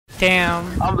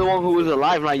Damn. I'm the one who was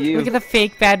alive, not you. Look at the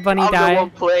fake Bad Bunny I'm died. the one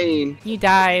playing. You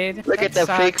died. Look at that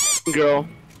fake girl.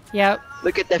 Yep.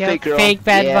 Look at that Yep. fake girl. Fake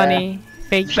Bad Bunny.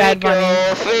 Fake Bad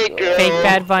Bunny. Fake girl. Fake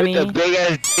Bad Bunny. With a big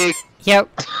ass dick. Yep.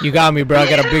 You got me, bro. I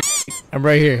got a big. I'm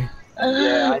right here.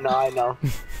 Yeah, I know.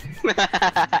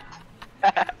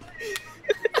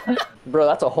 Bro,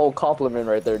 that's a whole compliment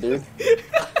right there, dude.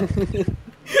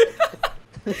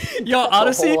 Yo,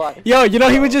 honestly, lot. yo, you know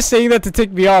he was just saying that to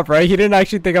tick me off, right? He didn't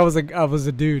actually think I was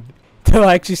a dude till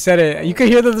I actually said it. You could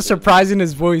hear the surprise in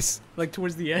his voice, like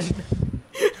towards the end.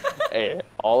 Hey,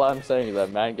 all I'm saying is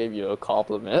that man gave you a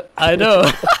compliment. I know.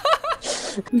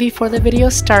 Before the video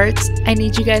starts, I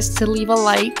need you guys to leave a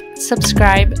like,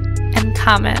 subscribe, and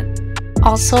comment.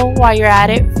 Also, while you're at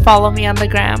it, follow me on the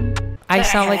gram. I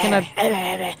sound like an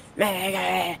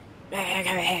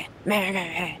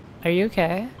Are you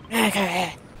okay?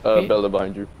 Bella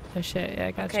behind you. Oh shit, yeah,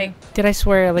 I got you. Did I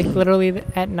swear, like literally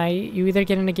at night, you either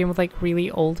get in a game with like really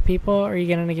old people or you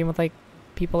get in a game with like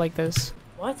people like this?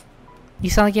 What? You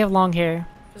sound like you have long hair.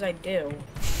 Because I do.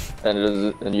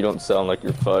 And you don't sound like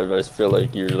you're 5. I just feel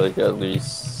like you're like at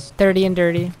least 30 and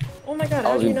dirty. Oh my god,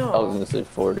 how do you know? I was gonna say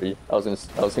 40. I was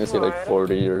gonna say like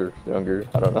 40 or younger.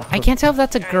 I don't know. I can't tell if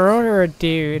that's a girl or a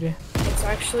dude. It's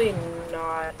actually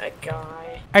not a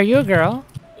guy. Are you a girl?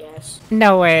 Yes.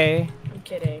 No way. I'm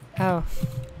kidding. Oh.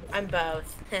 I'm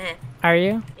both. Are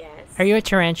you? Yes. Are you a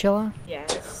tarantula?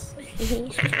 Yes.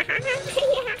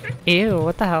 Ew,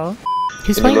 what the hell?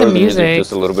 Who's Can you playing the lower the music music?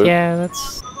 just a little bit? Yeah,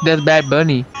 that's... That's Bad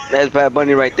Bunny. That's Bad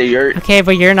Bunny right there. You're. Okay,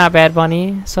 but you're not Bad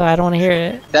Bunny, so I don't want to hear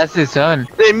it. That's his son.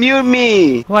 They mute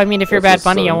me. Well, I mean, if you're That's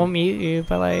Bad his Bunny, I son. won't mute you,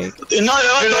 but like...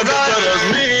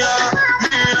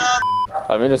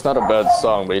 I mean, it's not a bad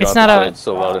song, but you It's don't have not to a- play it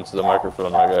so loud into the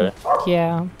microphone, my guy.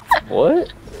 Yeah.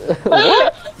 What?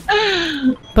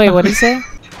 Wait, what did he say?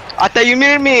 I thought you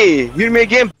muted me. Mute me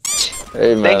again.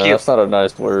 Hey man, Thank you. that's not a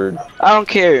nice word. I don't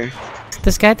care.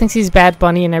 This guy thinks he's Bad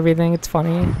Bunny and everything. It's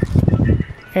funny.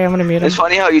 Hey, I'm gonna mute him. It's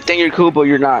funny how you think you're cool, but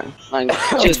you're not. Like,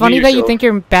 It's funny that you think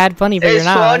you're Bad Bunny, but you're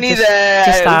not. It's funny just, that.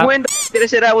 just stop. When did I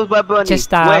say that was Bad Bunny? Just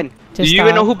stop. When? Just Do you even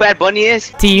stop. know who Bad Bunny is?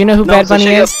 Do you know who Bad so Bunny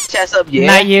shut your is? chest up, yeah.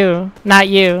 Not you. Not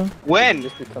you. When?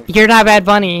 You're not Bad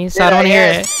Bunny, so I don't want to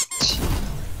hear it.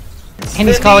 And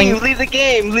he's calling. Leave the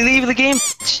game. Leave the game.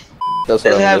 That's what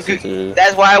I'm listening to.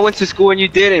 That's why I went to school and you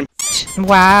didn't.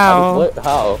 Wow. What?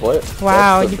 How? What?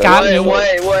 Wow, That's you the got best-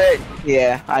 me. What?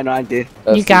 Yeah, I know I did.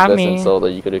 That's You got the best me. insult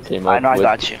that you could have came up I know I with.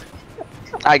 got you.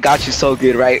 I got you so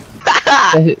good, right?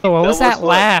 Oh, what was that That was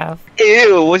laugh?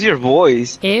 Ew, what's your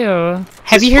voice? Ew.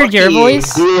 Have you heard your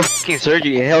voice? Do fucking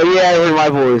surgery. Hell yeah, I heard my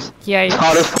voice.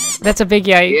 Yikes. That's a big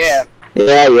yikes.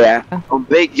 Yeah.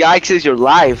 Big yikes is your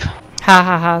life. Ha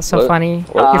ha ha, so What? funny.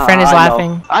 What? Your friend is I know.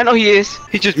 laughing. I know he is.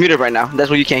 He's just muted right now. That's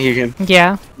why you can't hear him.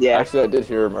 Yeah. Yeah. Actually, I did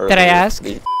hear him earlier. Did I ask?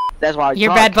 That's why I You're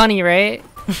talk. Bad Bunny, right?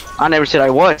 I never said I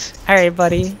was. Alright,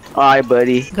 buddy. Alright,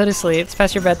 buddy. Go to sleep. It's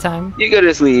past your bedtime. You go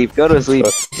to sleep. Go to sleep.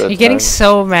 You're getting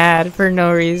so mad for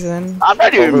no reason. I'm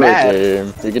not even over mad. A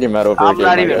game. You're getting mad over a I'm game.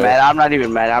 not my even guy. mad. I'm not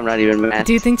even mad. I'm not even mad.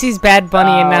 Dude thinks he's Bad Bunny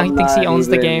and now he I'm thinks he not owns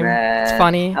the even game. mad. It's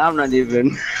funny. I'm not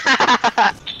even.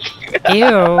 Ew.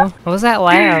 What was that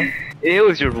laugh? It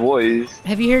was your voice.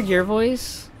 Have you heard your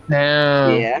voice?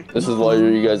 No. Yeah. This is why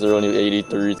you guys are only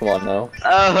 83. Come on now.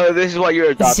 Oh, this is why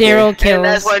you're a doctor. 0 kills. And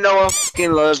that's why no one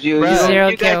fucking loves you. Bro. Zero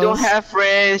you guys don't kills. have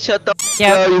friends. Shut the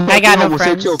Yep, up. You I got fucking no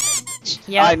friends. homosexual.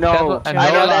 Yep. I know. I I know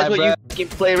know. a That's lie, why bro. you fucking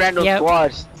play random Yep.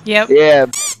 squads. Yep. Yeah.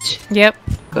 Yep.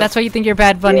 That's why you think you're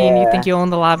Bad Bunny and you Yeah. think you own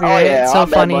the lobby, Oh right? yeah. It's so I'm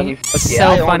Bad funny. Bunny. Fuck yeah, So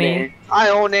I own funny. it. I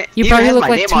own it. You Even probably has look my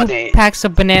like name on 2 it. packs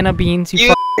of banana beans,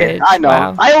 you bitch. I know.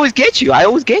 Wow. I always get you. I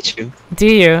always get you. Do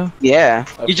you? Yeah.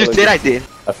 I You feel just like did. I this- did.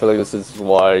 I feel like this is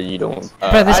why you don't.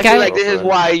 Bro, this I guy- feel like this is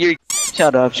why you're.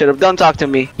 Shut up. Shut up. Don't talk to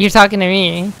me. You're talking to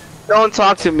me. Don't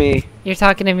talk to me. You're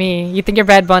talking to me. You think you're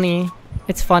Bad Bunny.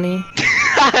 It's funny.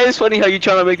 It's funny how you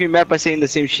trying to make me mad by saying the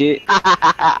same shit.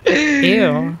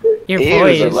 Ew. Your Ew,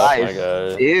 voice. it's Laugh, my life.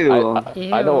 guy.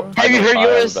 Ew. I know. Have you heard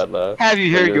yours? Have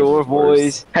you heard your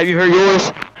voice? Have you heard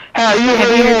yours? Have you Have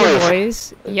heard you heard your yours?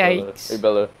 voice? Hey Yikes.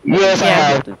 Bella. Yes, I Yeah.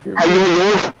 have. Have you heard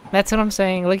yours? That's what I'm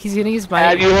saying. Look, he's getting his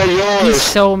Have mic. you heard He's yours?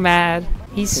 so mad.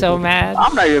 He's so mad.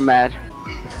 I'm not even mad.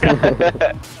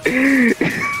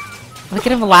 Look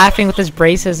at him laughing with his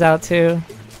braces out too.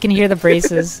 You can hear the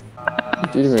braces. You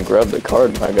didn't even grab the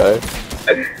card, my guy.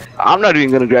 I'm not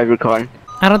even gonna grab your card.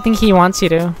 I don't think he wants you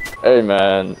to. Hey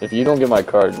man, if you don't get my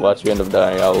card, watch you end up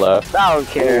dying. I'll laugh. I don't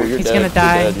care. Ooh, you're He's dead. gonna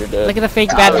die. You're dead. You're dead. Look at the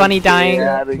fake I Bad don't Bunny care, dying.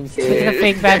 I don't Look at the care.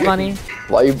 fake Bad Bunny.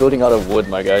 Why are you building out of wood,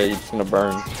 my guy? You're just gonna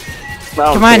burn. I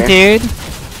don't Come on, care. dude.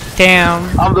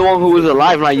 Damn. I'm the one who was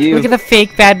alive, not you. Look at the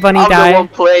fake Bad Bunny I'm the one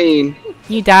die. playing.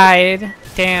 You died.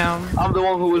 Damn. I'm the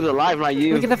one who was alive, not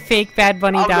you. Look at the fake Bad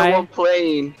Bunny I'm the one die.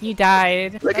 playing. You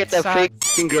died. Look That at that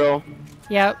sucks. fake girl.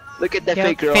 Yep. Look at that Yep.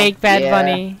 fake girl. Fake Bad Yeah.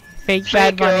 Bunny. Fake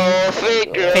Bad Girl, Bunny.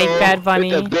 fake girl. Fake Bad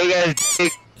Bunny. With the big ass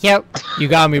dick. Yep. You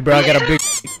got me, bro. I got a big.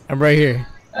 I'm right here.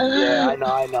 Yeah,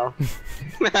 I know.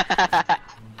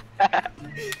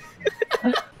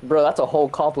 Bro, that's a whole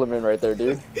compliment right there,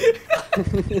 dude.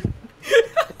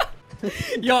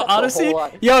 Yo, That's a honestly, whole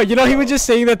lot. yo, you know he was just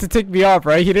saying that to tick me off,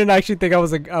 right? He didn't actually think I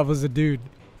was a dude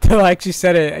till I actually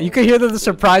said it. You could hear the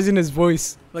surprise in his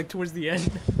voice, like towards the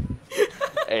end.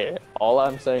 Hey, all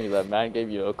I'm saying is that man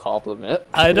gave you a compliment.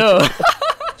 I know.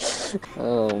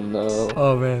 Oh no.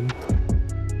 Oh man.